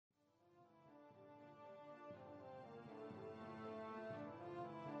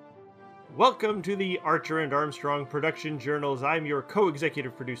Welcome to the Archer and Armstrong Production Journals. I'm your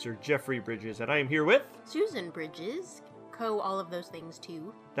co-executive producer, Jeffrey Bridges, and I am here with... Susan Bridges, all of those things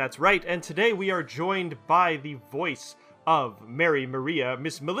too. That's right, and today we are joined by the voice of Mary Maria,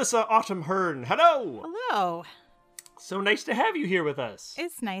 Miss Melissa Autumn Hearn. Hello! Hello. So nice to have you here with us.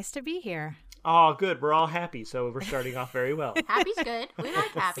 It's nice to be here. Oh, good. We're all happy, so we're starting off very well. Happy's good. We like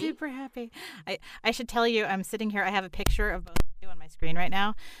happy. Super happy. I should tell you, I'm sitting here. I have a picture of both of you on my screen right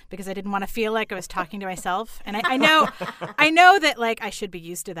now because I didn't want to feel like I was talking to myself. And I know that like I should be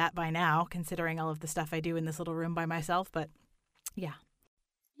used to that by now, considering all of the stuff I do in this little room by myself. But yeah.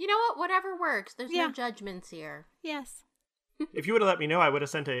 You know what? Whatever works. There's no judgments here. Yes. If you would have let me know, I would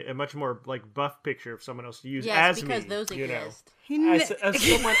have sent a much more like buff picture of someone else to use yes, as me. Yes, because those exist. As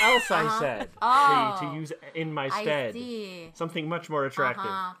someone else, I said, Oh, to use in my stead. I see. Something much more attractive.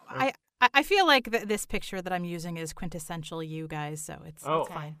 I feel like this picture that I'm using is quintessential you guys, so it's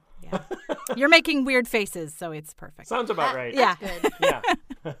fine. Yeah. You're making weird faces, so it's perfect. Sounds about right. Yeah. Good.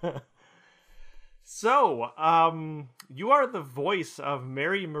 Yeah. So, you are the voice of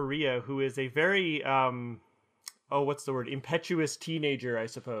Mary Maria, who is a very, what's the word? Impetuous teenager, I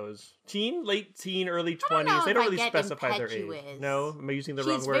suppose. Teen? Late teen, early 20s. They don't really specify their age. No? Am I using the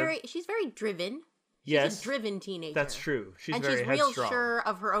wrong word? She's very driven. She's yes. a driven teenager. That's true. She's and very she's headstrong. real sure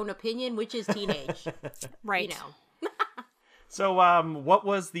of her own opinion, which is teenage. Right. You know. So, what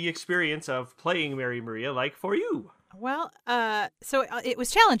was the experience of playing Mary Maria like for you? Well, so it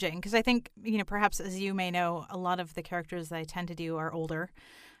was challenging because I think, perhaps as you may know, a lot of the characters that I tend to do are older.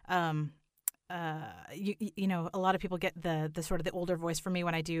 A lot of people get the sort of the older voice for me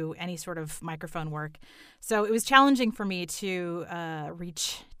when I do any sort of microphone work. So it was challenging for me to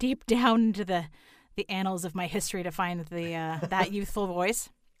reach deep down into the annals of my history to find that youthful voice.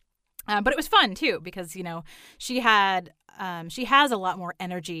 But it was fun too because she has a lot more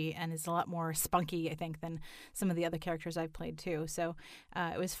energy and is a lot more spunky, I think, than some of the other characters I've played too. So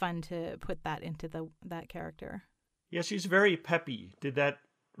it was fun to put that into that character. Yeah, she's very peppy. Did that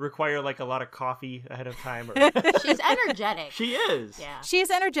require like a lot of coffee ahead of time? Or... She's energetic. She is. Yeah. She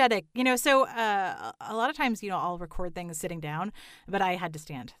is energetic. So a lot of times, I'll record things sitting down, but I had to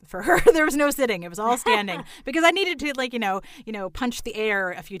stand for her. There was no sitting. It was all standing because I needed to punch the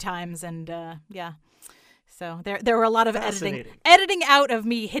air a few times and yeah. So there were a lot of editing out of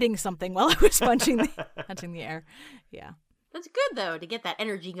me hitting something while I was punching the air. Yeah. That's good, though, to get that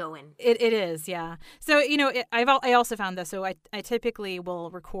energy going. It is, yeah. So, I also found this. So I typically will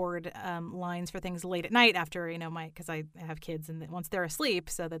record lines for things late at night after, because I have kids and once they're asleep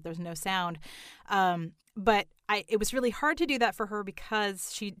so that there's no sound. But it was really hard to do that for her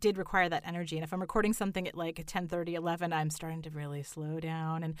because she did require that energy. And if I'm recording something at like 10:30, 11, I'm starting to really slow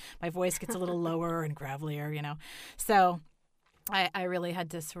down and my voice gets a little lower and gravelier, So... I really had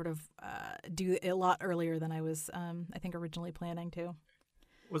to sort of do it a lot earlier than I was, I think, originally planning to.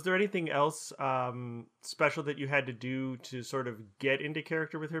 Was there anything else special that you had to do to sort of get into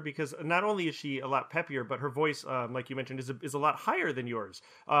character with her? Because not only is she a lot peppier, but her voice, like you mentioned, is a lot higher than yours.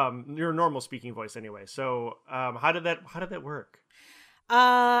 Your normal speaking voice, anyway. So how did that work?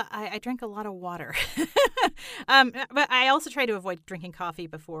 I drank a lot of water, but I also try to avoid drinking coffee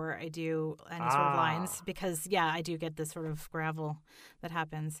before I do any sort of lines because, I do get this sort of gravel that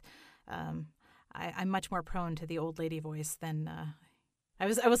happens. I'm much more prone to the old lady voice than I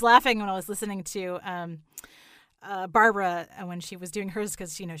was laughing when I was listening to Barbara when she was doing hers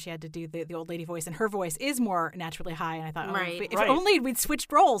because she had to do the old lady voice and her voice is more naturally high and I thought if only we'd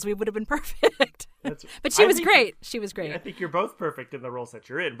switched roles we would have been perfect. But she was great. She was great. I think you're both perfect in the roles that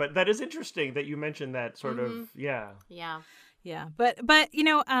you're in. But that is interesting that you mentioned that sort of Yeah. But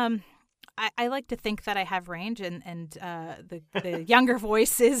I like to think that I have range and the younger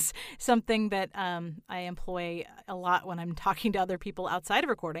voice is something that I employ a lot when I'm talking to other people outside of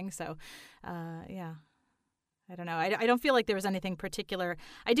recording. So yeah. I don't know. I don't feel like there was anything particular.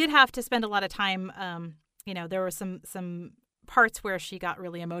 I did have to spend a lot of time. There were some parts where she got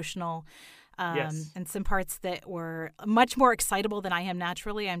really emotional, and some parts that were much more excitable than I am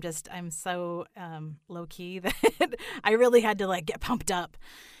naturally. I'm so low key that I really had to like get pumped up.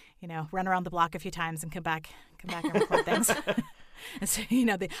 Run around the block a few times and come back and record things. And so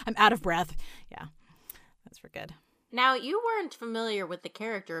I'm out of breath. Yeah, that's for good. Now you weren't familiar with the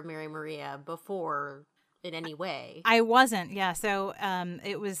character of Mary Maria before. In any way. I wasn't, yeah. So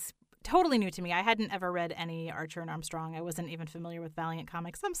it was totally new to me. I hadn't ever read any Archer and Armstrong. I wasn't even familiar with Valiant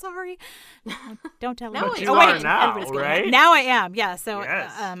Comics. I'm sorry. Don't tell no, me. You are now, right? Now I am, yeah. So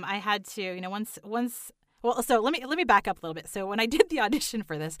yes. I had to, once Well, so let me back up a little bit. So when I did the audition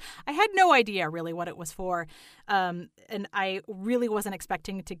for this, I had no idea really what it was for, and I really wasn't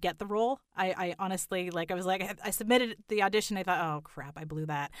expecting to get the role. I honestly, like, I was like, I submitted the audition. I thought, oh crap, I blew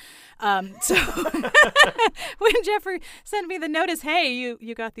that. So when Jeffrey sent me the notice, hey,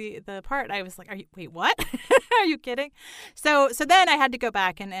 you got the part, I was like, wait, what? Are you kidding? So then I had to go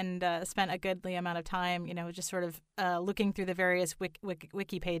back and spent a goodly amount of time, just sort of looking through the various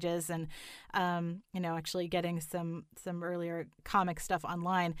wiki pages and actually getting some earlier comic stuff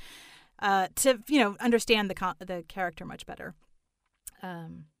online to understand the character much better.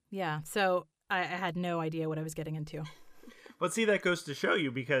 So I had no idea what I was getting into. Well, see, that goes to show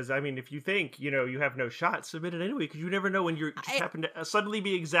you, because, I mean, if you think, you have no shot, submit it anyway, because you never know when you just happen to suddenly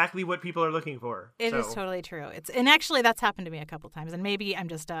be exactly what people are looking for. It is totally true. And actually, that's happened to me a couple times, and maybe I'm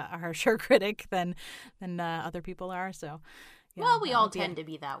just a harsher critic than other people are, so... Yeah, well, we all tend to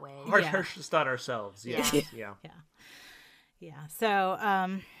be that way. Harshest on ourselves, yeah. So,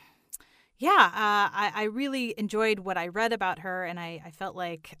 I really enjoyed what I read about her, and I felt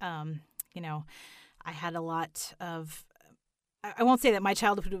like, I had a lot of... I won't say that my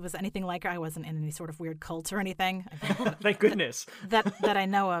childhood was anything like her. I wasn't in any sort of weird cult or anything. Thank goodness. That I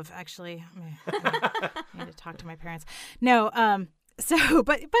know of, actually. I need to talk to my parents. No, but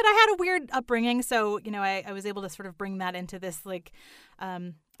I had a weird upbringing, so I was able to sort of bring that into this. Like,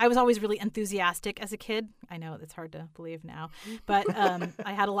 I was always really enthusiastic as a kid. I know it's hard to believe now, but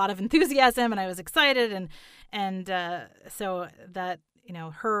I had a lot of enthusiasm and I was excited, and so that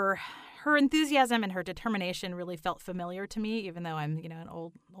her enthusiasm and her determination really felt familiar to me, even though I'm an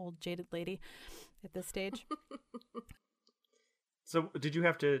old jaded lady at this stage. So did you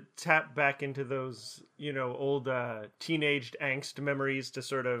have to tap back into those, old teenaged angst memories to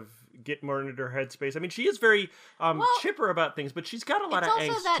sort of get more into her headspace? I mean, she is very chipper about things, but she's got a lot of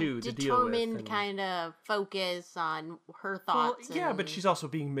angst, too, to deal with. Determined kind of focus on her thoughts. Well, yeah, but she's also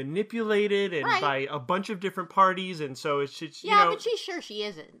being manipulated by a bunch of different parties, and so it's but she's sure she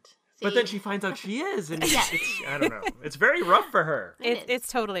isn't. But then she finds out she is, and it's I don't know. It's very rough for her. It's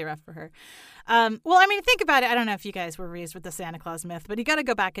totally rough for her. Well, I mean, think about it. I don't know if you guys were raised with the Santa Claus myth, but you got to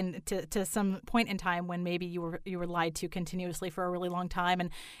go back to some point in time when maybe you were lied to continuously for a really long time,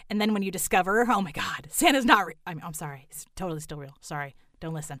 and then when you discover, oh my God, Santa's not real. I'm sorry, it's totally still real. Sorry,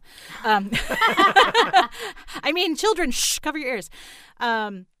 don't listen. I mean, children, shh, cover your ears.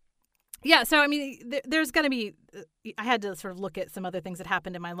 Yeah, so I mean, there's going to be. I had to sort of look at some other things that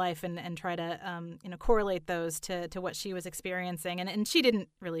happened in my life and try to correlate those to what she was experiencing, and she didn't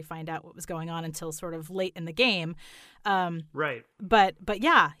really find out what was going on until sort of late in the game. Right. But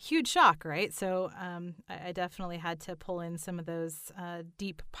yeah, huge shock, right? So I definitely had to pull in some of those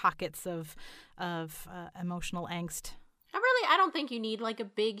deep pockets of emotional angst. I don't think you need like a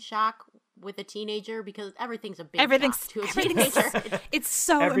big shock with a teenager, because everything's a big shock to a everythinging's teenager. It's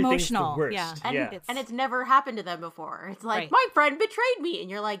so everything's emotional. The worst. Yeah. And it's never happened to them before. It's like, my friend betrayed me, and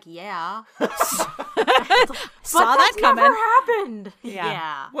you're like, yeah. Saw that coming. Never happened.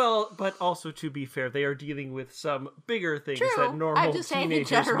 Yeah. Well, but also, to be fair, they are dealing with some bigger things that normal I'm just saying in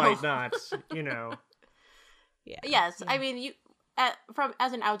teenagers general. might not, Yeah. Yes, I mean,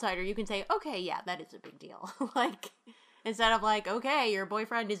 as an outsider, you can say, okay, yeah, that is a big deal. Like, instead of like, okay, your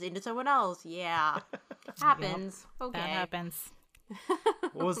boyfriend is into someone else. Yeah. Happens. Yep. Okay. That happens.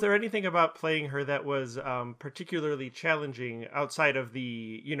 Was there anything about playing her that was particularly challenging outside of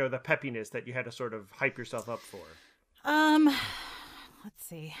the, the peppiness that you had to sort of hype yourself up for? Let's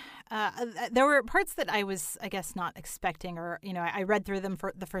see. There were parts that I was, I guess, not expecting, or, I read through them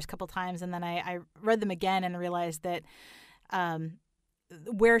for the first couple times, and then I read them again and realized that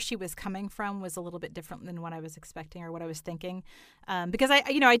where she was coming from was a little bit different than what I was expecting or what I was thinking. Because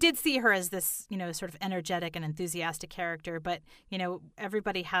I did see her as this, sort of energetic and enthusiastic character, but,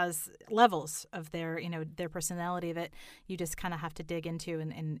 everybody has levels of their personality that you just kind of have to dig into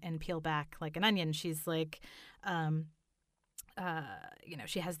and peel back like an onion. She's like,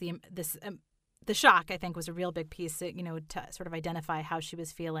 she has the shock, I think, was a real big piece, to sort of identify how she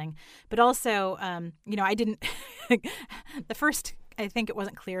was feeling. But also, I didn't, I think it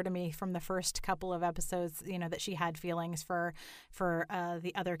wasn't clear to me from the first couple of episodes, that she had feelings for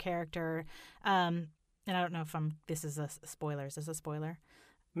the other character. And I don't know if this is a spoiler. Is this a spoiler?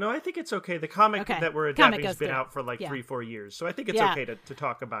 No, I think it's okay. The comic that we're adapting has been out for like 3-4 years, so I think it's okay to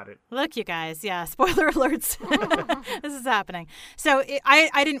talk about it. Look, you guys, spoiler alerts. This is happening. So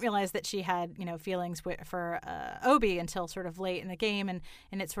I didn't realize that she had feelings for Obi until sort of late in the game, and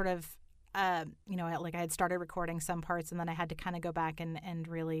it sort of like I had started recording some parts, and then I had to kind of go back and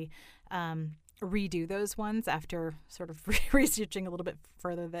really redo those ones after sort of researching a little bit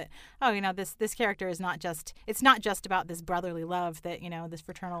further that, oh, this character is it's not just about this brotherly love that, this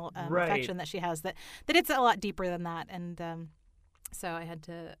fraternal affection that she has, that it's a lot deeper than that. And so I had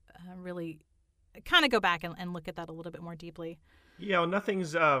to really kind of go back and look at that a little bit more deeply. Yeah, well,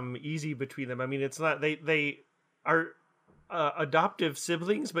 nothing's easy between them. I mean, it's not, they are adoptive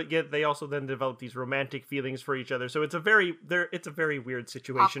siblings, but yet they also then develop these romantic feelings for each other. So it's a very weird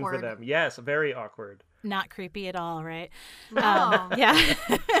situation for them. Yes, very awkward. Not creepy at all, right? No. Yeah.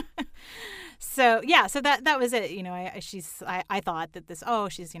 So that was it. I thought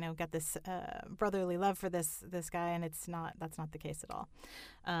that she's got this brotherly love for this guy, and that's not the case at all.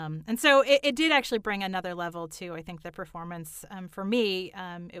 And so it did actually bring another level to, I think, the performance. For me,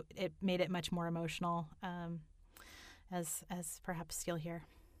 it made it much more emotional. As perhaps you'll hear,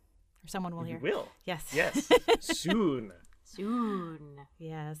 or someone will hear. You will. Yes. Yes. Soon.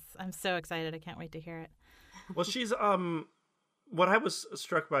 Yes. I'm so excited. I can't wait to hear it. Well, she's what I was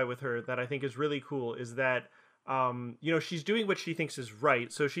struck by with her that I think is really cool is that she's doing what she thinks is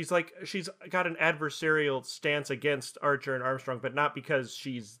right. So she's got an adversarial stance against Archer and Armstrong, but not because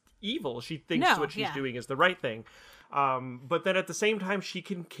she's evil. She thinks what she's doing is the right thing. But then at the same time, she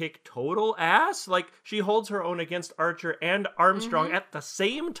can kick total ass. Like, she holds her own against Archer and Armstrong at the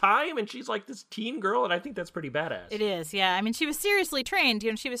same time, and she's like this teen girl, and I think that's pretty badass. It is, yeah. I mean, she was seriously trained.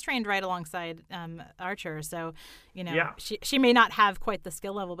 She was trained right alongside Archer, so she may not have quite the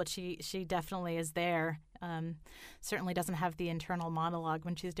skill level, but she definitely is there. Certainly doesn't have the internal monologue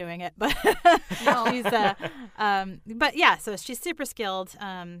when she's doing it, but she's but yeah, so she's super skilled.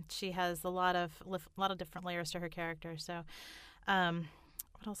 She has a lot of different layers to her character. So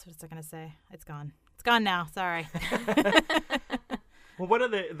what else was I going to say? It's gone now, sorry. Well, one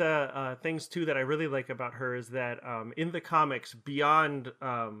of the things, too, that I really like about her is that in the comics, beyond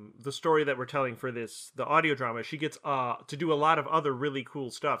the story that we're telling for the audio drama, she gets to do a lot of other really cool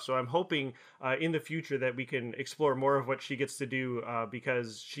stuff. So I'm hoping in the future that we can explore more of what she gets to do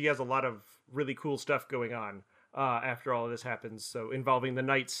because she has a lot of really cool stuff going on after all of this happens. So involving the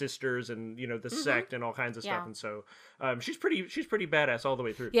Night Sisters and, the sect and all kinds of stuff. And so she's pretty badass all the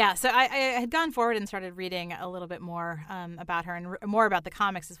way through. Yeah. So I had gone forward and started reading a little bit more about her and more about the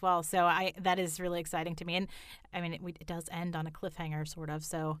comics as well. So that is really exciting to me. And I mean, it does end on a cliffhanger sort of.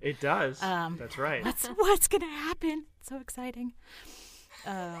 So it does. That's right. What's going to happen? It's so exciting.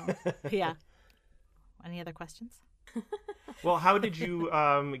 Yeah. Any other questions? Well, how did you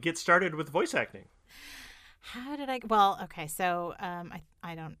get started with voice acting? How did I? Well, okay, so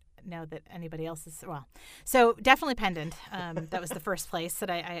I don't know that anybody else is. Well, so definitely Pendant. That was the first place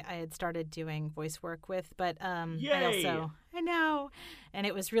that I had started doing voice work with. But I know, and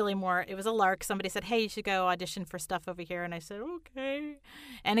it was really more. It was a lark. Somebody said, "Hey, you should go audition for stuff over here," and I said, "Okay."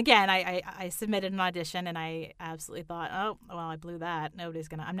 And again, I submitted an audition, and I absolutely thought, "Oh, well, I blew that.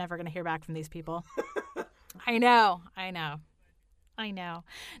 I'm never gonna hear back from these people." I know.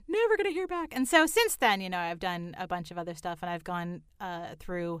 Never going to hear back. And so since then, I've done a bunch of other stuff, and I've gone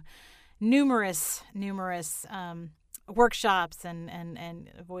through numerous workshops and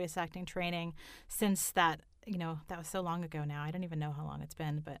voice acting training since that, that was so long ago now. I don't even know how long it's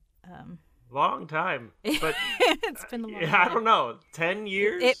been, but... long time. But it's been a long time. I don't know, 10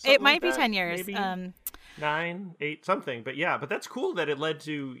 years? It might be 10 years. Maybe 9, 8, something. But yeah, but that's cool that it led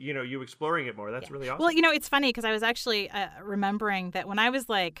to, you exploring it more. That's really awesome. Well, it's funny because I was actually remembering that when I was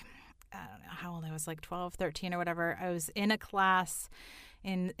like, I don't know how old I was, like 12, 13 or whatever, I was in a class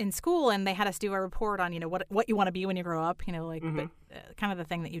in school, and they had us do a report on, what you want to be when you grow up, but, kind of the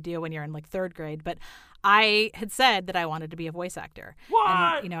thing that you do when you're in like third grade. But I had said that I wanted to be a voice actor.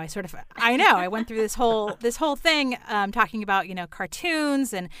 What? And, I went through this whole thing talking about,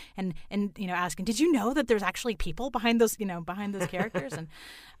 cartoons and asking, did you know that there's actually people behind those characters?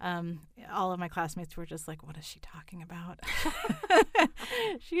 And all of my classmates were just like, what is she talking about?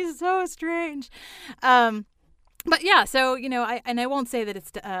 She's so strange. But yeah, so I won't say that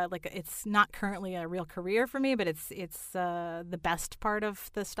it's it's not currently a real career for me, but it's the best part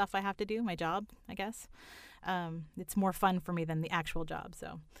of the stuff I have to do, my job, I guess. It's more fun for me than the actual job,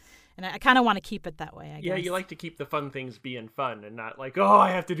 so, and I kind of want to keep it that way. I guess. Yeah, you like to keep the fun things being fun and not like, oh,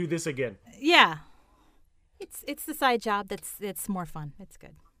 I have to do this again. Yeah, it's the side job that's more fun. It's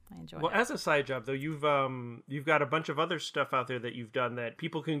good. I enjoy it. Well, as a side job, though, you've got a bunch of other stuff out there that you've done that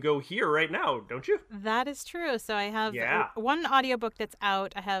people can go hear right now, don't you? That is true. So I have one audiobook that's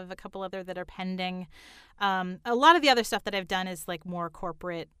out. I have a couple other that are pending. A lot of the other stuff that I've done is like more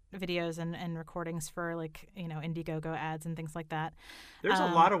corporate videos and recordings for like, Indiegogo ads and things like that. There's a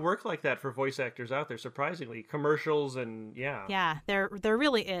lot of work like that for voice actors out there, surprisingly. Commercials and Yeah, there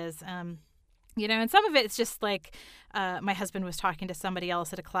really is. You know, and some of it's just like my husband was talking to somebody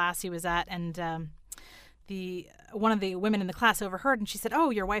else at a class he was at, and one of the women in the class overheard, and she said, "Oh,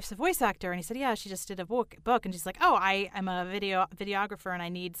 your wife's a voice actor." And he said, "Yeah, she just did a book." And she's like, "Oh, I'm a videographer, and I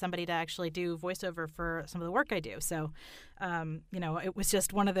need somebody to actually do voiceover for some of the work I do." So, you know, it was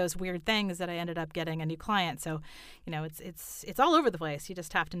just one of those weird things that I ended up getting a new client. So, you know, it's all over the place. You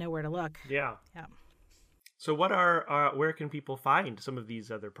just have to know where to look. Yeah. Yeah. So where can people find some of these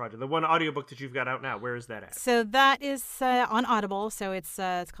other projects? The one audiobook that you've got out now, where is that at? So that is on Audible. So it's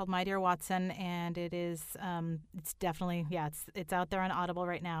called My Dear Watson, and it is it's definitely it's out there on Audible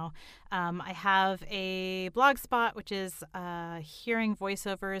right now. I have a blog spot, which is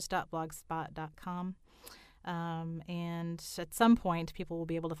hearingvoiceovers.blogspot.com. And at some point, people will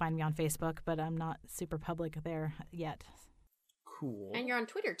be able to find me on Facebook, but I'm not super public there yet. Cool. And you're on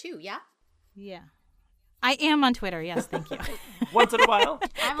Twitter too, yeah? Yeah. I am on Twitter, yes, thank you. Once in a while.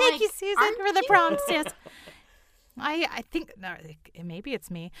 Thank you, Susan, for the prompts, yes. I think, no, maybe it's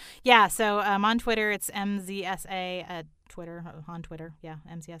me. Yeah, so on Twitter, it's MZSA at Twitter, on Twitter, yeah,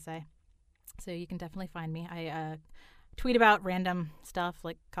 MZSA. So you can definitely find me. I tweet about random stuff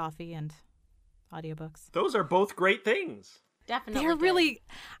like coffee and audiobooks. Those are both great things. Definitely. They're good. really,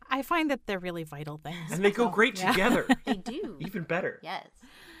 I find that they're really vital things. And they go great together. They do. Even better. Yes.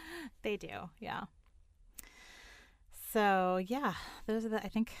 They do, yeah. So yeah, those are I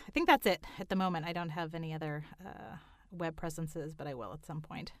think that's it at the moment. I don't have any other web presences, but I will at some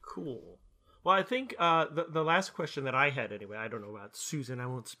point. Cool. Well, I think the last question that I had anyway, I don't know about Susan, I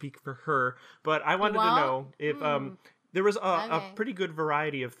won't speak for her, but I wanted to know if there was a pretty good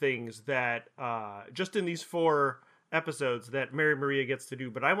variety of things that just in these 4 episodes that Mary Maria gets to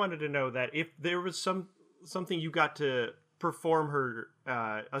do, but I wanted to know that if there was something you got to perform her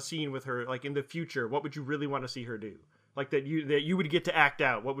a scene with her, like in the future, what would you really want to see her do? Like that you would get to act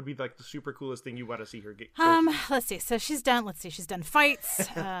out. What would be like the super coolest thing you want to see her get? Let's see. So she's done fights. She's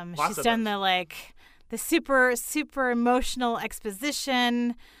done them. the super emotional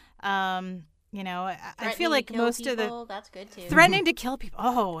exposition. You know, I feel like most of the that's good too. Threatening to kill people.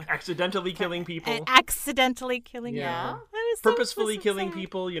 Oh, accidentally killing people. Accidentally killing Yeah. people. Purposefully killing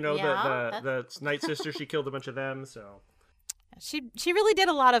people. You know, Yeah, the Night Sister, she killed a bunch of them. So She really did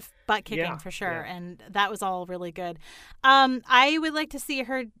a lot of butt kicking for sure, and that was all really good. I would like to see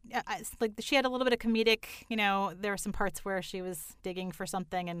her, like she had a little bit of comedic, you know, there were some parts where she was digging for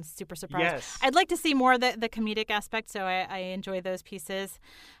something and super surprised. Yes. I'd like to see more of the comedic aspect, so I enjoy those pieces.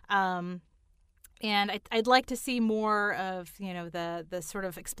 And I'd like to see more of, you know, the sort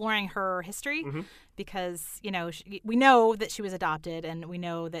of exploring her history, because, you know, we know that she was adopted, and we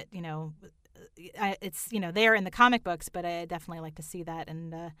know that, you know, it's, you know, there in the comic books, but I definitely like to see that,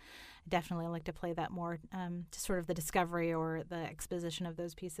 and definitely like to play that more to sort of the discovery or the exposition of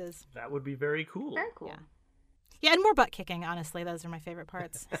those pieces. that would be very cool. Very cool. Yeah, and more butt kicking, honestly. Those are my favorite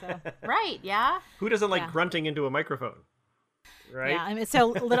parts. So Right, yeah. Who doesn't like grunting into a microphone? Right? Yeah, I mean, so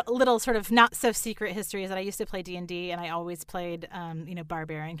little sort of not so secret history is that I used to play D&D, and I always played, you know,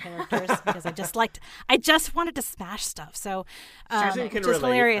 barbarian characters because I just wanted to smash stuff. So Susan can just relate,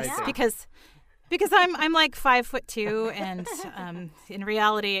 hilarious I think. because I'm like 5'2", and in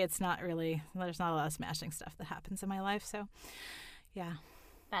reality, there's not a lot of smashing stuff that happens in my life. So yeah,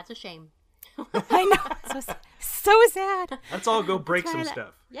 That's a shame. I know, so sad. Let's all go break some Try that.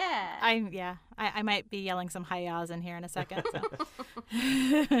 stuff. Yeah. I might be yelling some hi-yahs in here in a second. So.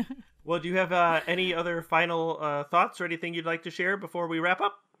 Well, do you have any other final thoughts or anything you'd like to share before we wrap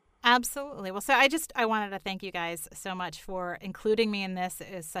up? Absolutely. Well, so I wanted to thank you guys so much for including me in this.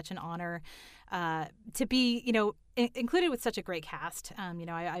 It is such an honor to be, you know, included with such a great cast. You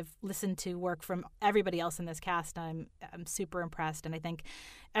know, I've listened to work from everybody else in this cast. I'm super impressed, and I think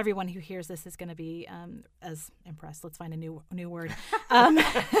everyone who hears this is going to be as impressed. Let's find a new word. They're going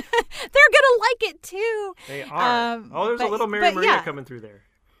to like it too. They are. There's a little Mary Maria coming through there.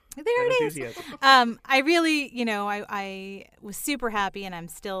 There That it is. enthusiasm. I really, you know, I was super happy, and I'm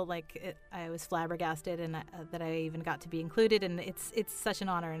still I was flabbergasted, and that I even got to be included, and it's such an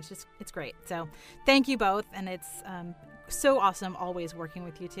honor, and it's great. So thank you both, and it's so awesome always working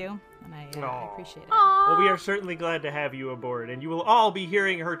with you two, and I appreciate it. Well, we are certainly glad to have you aboard, and you will all be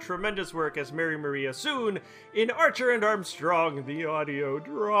hearing her tremendous work as Mary Maria soon in Archer and Armstrong, the audio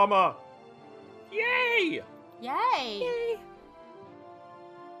drama. Yay! Yay! Yay!